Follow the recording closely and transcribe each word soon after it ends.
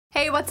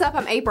Hey, what's up?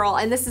 I'm April,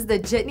 and this is the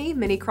Jitney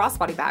mini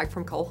crossbody bag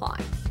from Haan.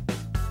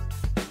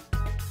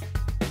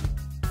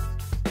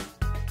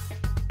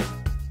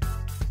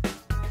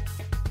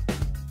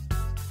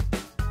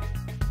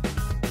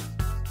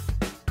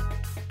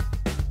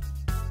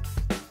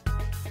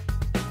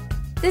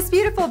 This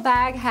beautiful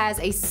bag has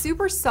a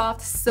super soft,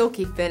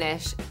 silky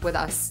finish with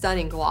a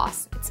stunning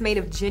gloss. It's made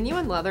of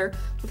genuine leather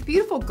with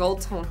beautiful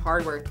gold tone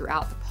hardware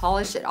throughout to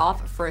polish it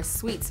off for a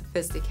sweet,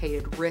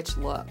 sophisticated, rich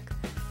look.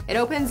 It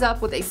opens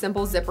up with a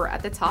simple zipper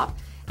at the top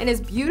and is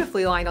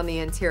beautifully lined on the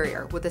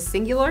interior with a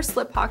singular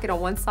slip pocket on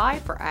one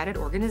side for added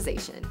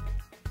organization.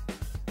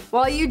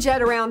 While you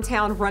jet around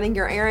town running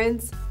your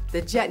errands,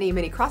 the Jitney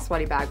mini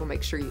crossbody bag will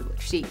make sure you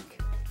look chic.